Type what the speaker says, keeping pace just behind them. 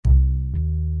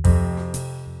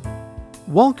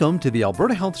Welcome to the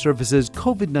Alberta Health Services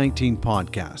COVID-19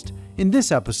 podcast. In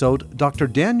this episode, Dr.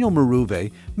 Daniel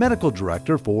Maruve, Medical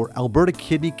Director for Alberta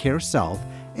Kidney Care South,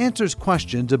 answers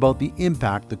questions about the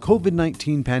impact the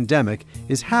COVID-19 pandemic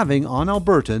is having on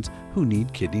Albertans who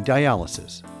need kidney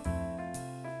dialysis.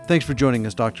 Thanks for joining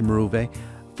us, Dr. Maruve.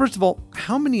 First of all,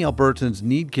 how many Albertans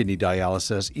need kidney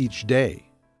dialysis each day?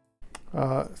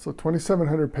 So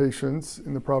 2,700 patients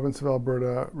in the province of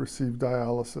Alberta receive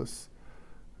dialysis,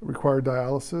 require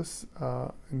dialysis,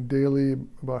 and daily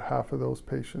about half of those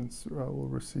patients will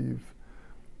receive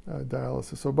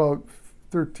dialysis. So about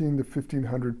 1,300 to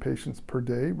 1,500 patients per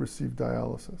day receive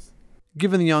dialysis.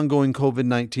 Given the ongoing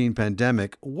COVID-19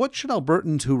 pandemic, what should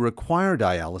Albertans who require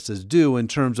dialysis do in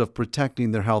terms of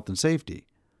protecting their health and safety?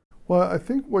 Well, I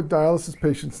think what dialysis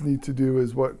patients need to do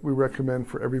is what we recommend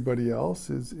for everybody else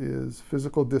is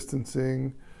physical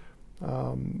distancing,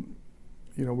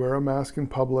 wear a mask in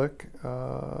public,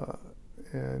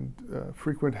 and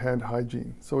frequent hand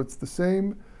hygiene. So it's the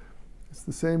same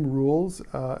rules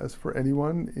as for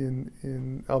anyone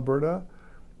in Alberta.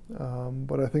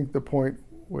 But I think the point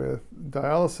with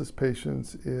dialysis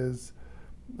patients is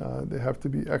they have to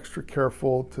be extra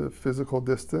careful to physical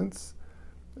distance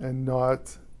and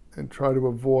try to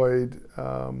avoid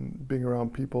being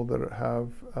around people that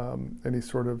have any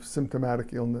sort of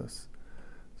symptomatic illness.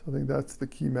 So I think that's the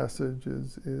key message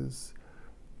is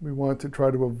we want to try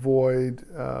to avoid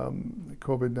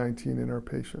COVID-19 in our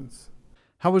patients.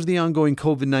 How has the ongoing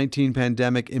COVID-19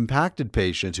 pandemic impacted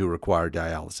patients who require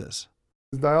dialysis?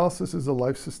 Dialysis is a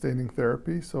life-sustaining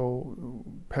therapy, so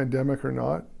pandemic or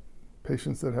not,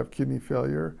 patients that have kidney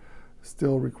failure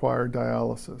still require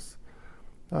dialysis.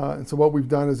 And so what we've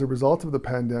done as a result of the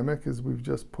pandemic is we've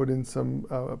just put in some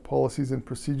policies and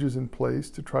procedures in place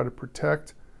to try to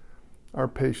protect our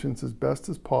patients as best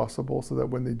as possible so that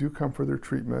when they do come for their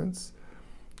treatments,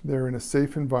 they're in a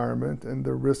safe environment and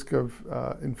the risk of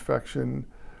infection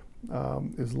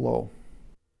is low.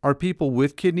 Are people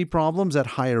with kidney problems at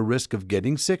higher risk of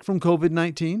getting sick from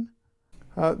COVID-19?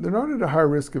 They're not at a higher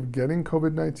risk of getting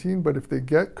COVID-19, but if they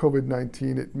get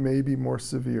COVID-19, it may be more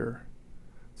severe.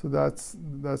 So that's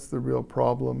the real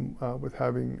problem with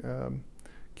having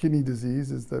kidney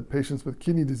disease, is that patients with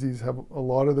kidney disease have a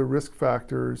lot of the risk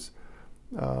factors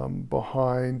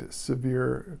behind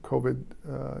severe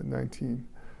COVID-19.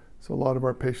 So a lot of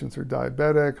our patients are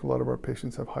diabetic, a lot of our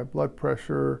patients have high blood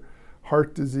pressure,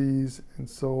 heart disease, and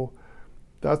so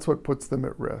that's what puts them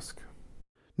at risk.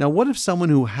 Now, what if someone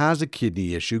who has a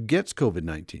kidney issue gets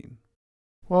COVID-19?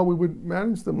 Well, we would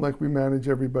manage them like we manage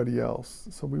everybody else.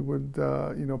 So we would,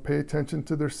 pay attention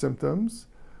to their symptoms,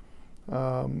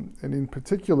 and in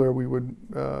particular, we would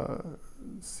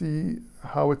see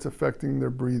how it's affecting their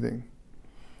breathing.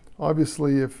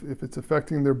 Obviously, if it's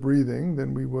affecting their breathing,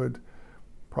 then we would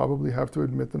probably have to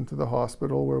admit them to the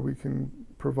hospital where we can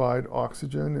provide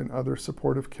oxygen and other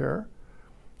supportive care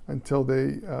until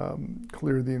they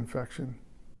clear the infection.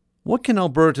 What can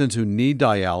Albertans who need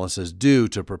dialysis do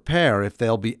to prepare if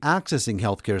they'll be accessing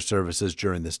healthcare services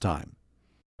during this time?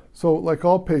 So like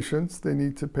all patients, they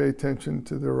need to pay attention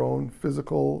to their own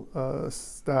physical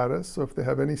status. So if they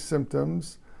have any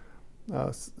symptoms,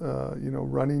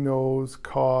 runny nose,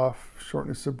 cough,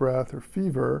 shortness of breath, or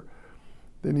fever,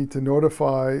 they need to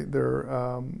notify their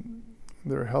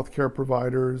healthcare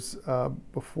providers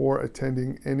before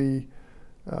attending any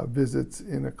visits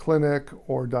in a clinic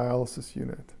or dialysis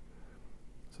unit.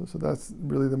 So that's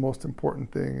really the most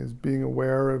important thing, is being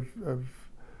aware of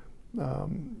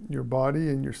your body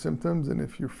and your symptoms. And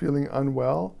if you're feeling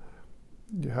unwell,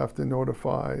 you have to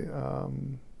notify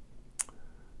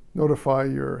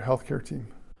your healthcare team.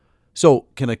 So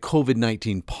can a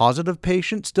COVID-19 positive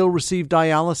patient still receive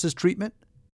dialysis treatment?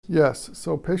 Yes,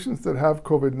 so patients that have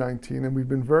COVID-19, and we've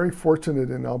been very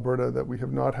fortunate in Alberta that we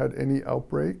have not had any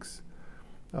outbreaks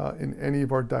in any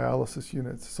of our dialysis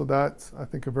units. So that's, I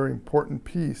think, a very important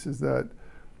piece, is that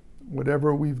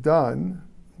whatever we've done,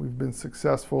 we've been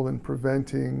successful in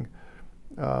preventing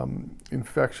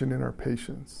infection in our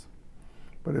patients.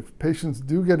 But if patients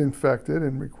do get infected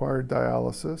and require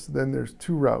dialysis, then there's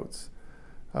two routes.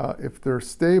 If they're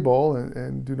stable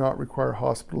and do not require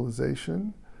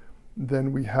hospitalization,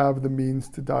 then we have the means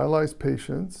to dialyze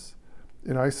patients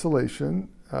in isolation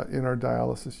in our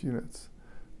dialysis units.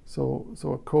 So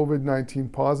a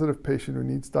COVID-19 positive patient who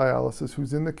needs dialysis,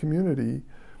 who's in the community,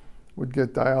 would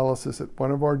get dialysis at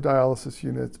one of our dialysis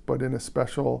units, but in a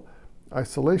special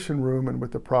isolation room and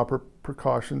with the proper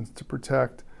precautions to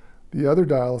protect the other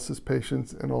dialysis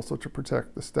patients and also to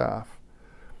protect the staff.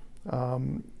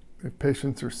 If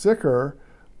patients are sicker,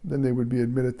 then they would be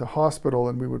admitted to hospital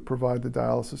and we would provide the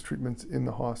dialysis treatments in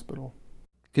the hospital.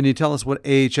 Can you tell us what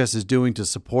AHS is doing to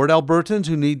support Albertans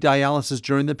who need dialysis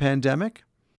during the pandemic?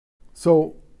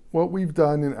 So what we've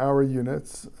done in our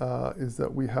units is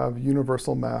that we have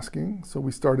universal masking. So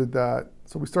we started that.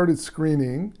 So we started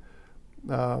screening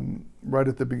right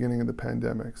at the beginning of the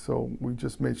pandemic. So we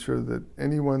just made sure that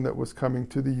anyone that was coming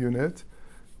to the unit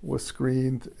was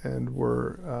screened and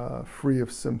were free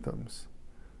of symptoms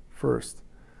first.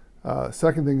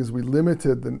 Second thing is we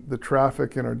limited the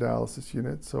traffic in our dialysis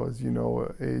unit. So as you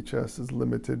know, AHS has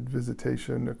limited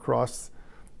visitation across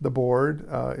the board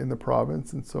in the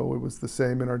province, and so it was the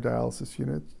same in our dialysis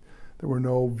unit. There were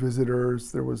no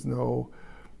visitors, there was no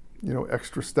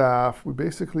extra staff. We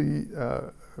basically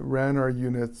ran our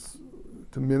units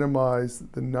to minimize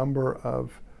the number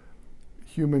of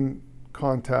human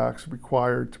contacts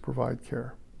required to provide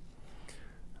care.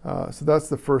 So that's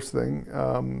the first thing.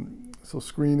 So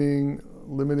screening,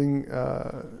 limiting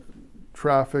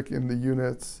traffic in the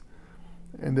units,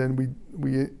 and then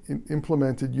we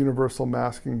implemented universal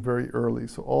masking very early.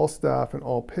 So all staff and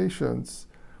all patients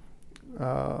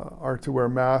are to wear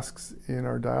masks in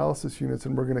our dialysis units,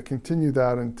 and we're going to continue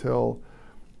that until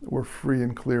we're free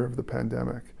and clear of the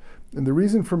pandemic. And the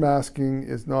reason for masking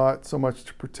is not so much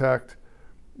to protect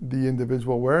the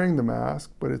individual wearing the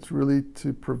mask, but it's really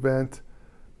to prevent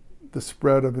the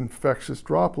spread of infectious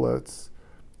droplets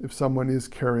if someone is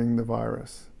carrying the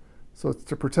virus. So it's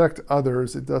to protect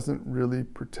others. It doesn't really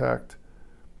protect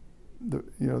the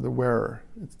wearer.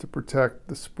 It's to protect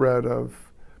the spread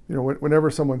of, whenever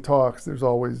someone talks, there's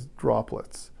always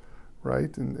droplets,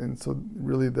 right? And so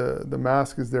really the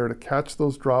mask is there to catch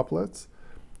those droplets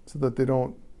so that they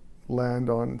don't land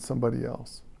on somebody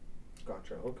else.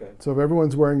 Gotcha, okay. So if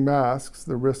everyone's wearing masks,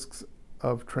 the risks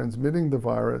of transmitting the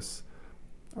virus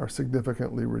are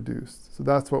significantly reduced. So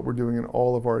that's what we're doing in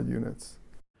all of our units.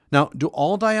 Now, do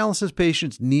all dialysis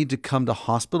patients need to come to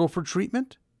hospital for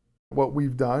treatment? What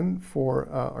we've done for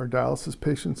our dialysis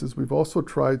patients is we've also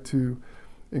tried to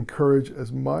encourage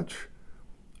as much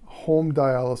home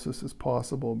dialysis as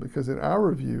possible, because in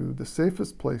our view, the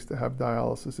safest place to have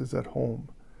dialysis is at home.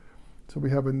 So we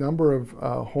have a number of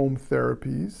home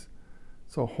therapies,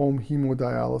 so home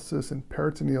hemodialysis and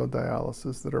peritoneal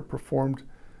dialysis that are performed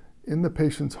in the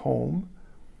patient's home,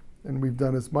 and we've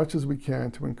done as much as we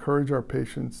can to encourage our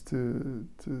patients to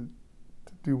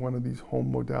do one of these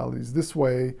home modalities. This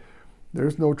way,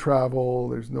 there's no travel,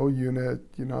 there's no unit,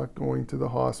 you're not going to the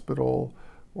hospital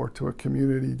or to a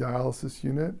community dialysis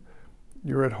unit.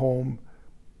 You're at home,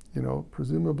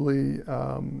 presumably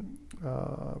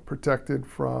protected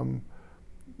from,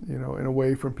 and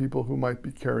away from people who might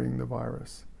be carrying the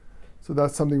virus. So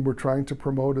that's something we're trying to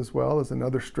promote as well as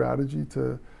another strategy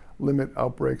to limit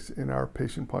outbreaks in our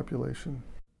patient population.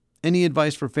 Any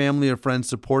advice for family or friends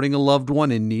supporting a loved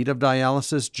one in need of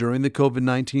dialysis during the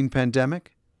COVID-19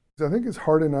 pandemic? I think it's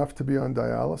hard enough to be on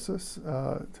dialysis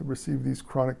to receive these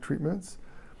chronic treatments.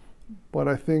 But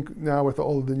I think now with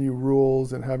all of the new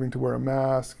rules and having to wear a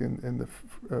mask and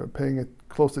paying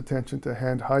close attention to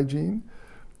hand hygiene,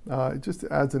 it just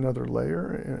adds another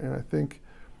layer. And I think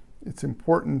it's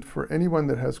important for anyone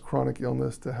that has chronic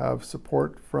illness to have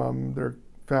support from their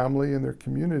family and their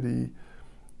community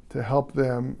to help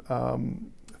them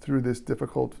through this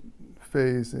difficult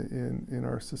phase in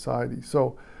our society.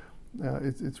 So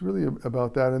it's really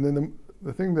about that. And then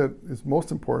the thing that is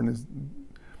most important is,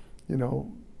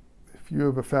 if you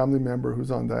have a family member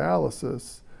who's on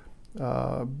dialysis,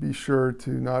 be sure to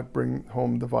not bring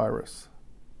home the virus.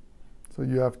 So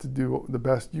you have to do the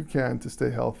best you can to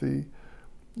stay healthy,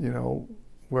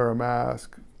 wear a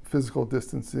mask, physical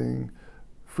distancing,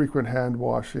 frequent hand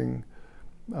washing,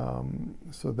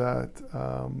 so that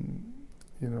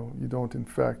you don't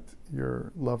infect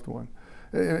your loved one.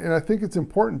 And I think it's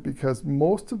important because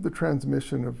most of the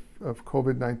transmission of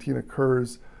COVID-19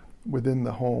 occurs within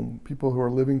the home. People who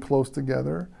are living close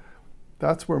together,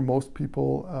 that's where most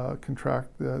people contract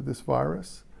this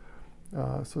virus.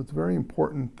 So it's very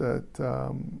important that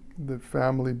the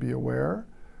family be aware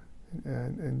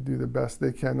and do the best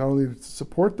they can, not only to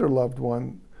support their loved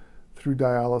one through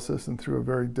dialysis and through a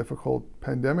very difficult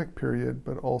pandemic period,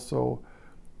 but also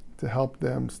to help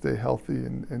them stay healthy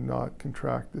and not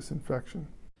contract this infection.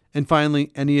 And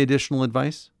finally, any additional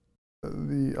advice?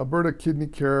 The Alberta Kidney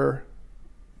Care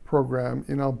program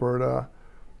in Alberta,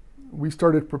 we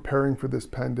started preparing for this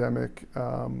pandemic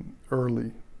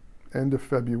early, end of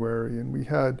February, and we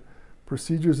had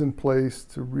procedures in place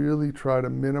to really try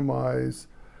to minimize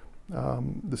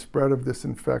the spread of this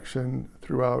infection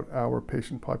throughout our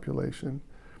patient population.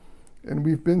 And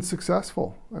we've been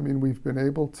successful. I mean, we've been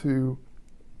able to,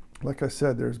 like I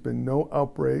said, there's been no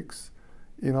outbreaks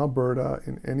in Alberta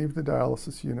in any of the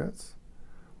dialysis units.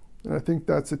 And I think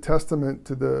that's a testament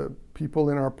to the people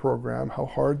in our program, how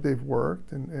hard they've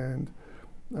worked, and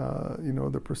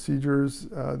the procedures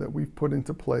that we've put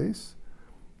into place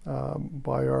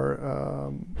by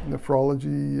our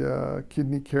nephrology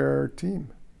kidney care team.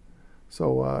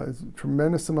 So it's a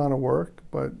tremendous amount of work,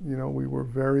 but we were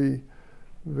very,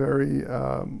 very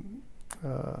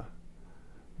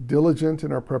diligent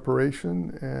in our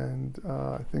preparation, and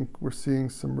I think we're seeing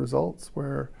some results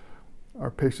where our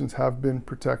patients have been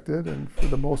protected, and for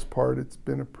the most part, it's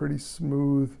been a pretty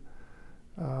smooth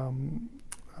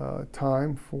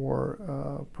time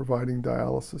for providing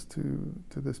dialysis to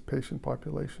this patient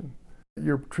population.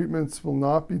 Your treatments will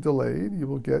not be delayed. You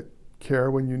will get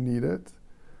care when you need it.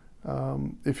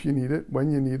 If you need it,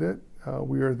 when you need it,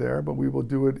 we are there, but we will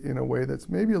do it in a way that's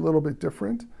maybe a little bit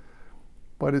different,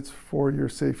 but it's for your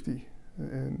safety.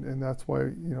 And that's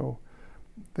why,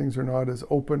 things are not as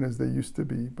open as they used to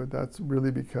be, but that's really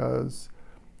because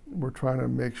we're trying to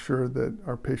make sure that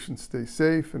our patients stay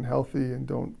safe and healthy and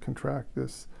don't contract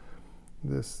this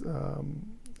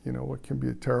what can be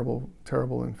a terrible,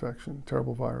 terrible infection,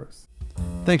 terrible virus.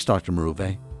 Thanks, Dr.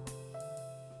 Maruve.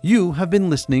 You have been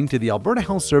listening to the Alberta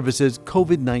Health Services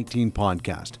COVID-19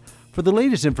 podcast. For the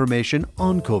latest information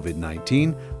on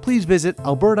COVID-19, please visit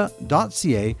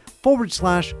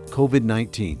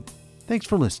alberta.ca/COVID-19. Thanks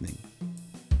for listening.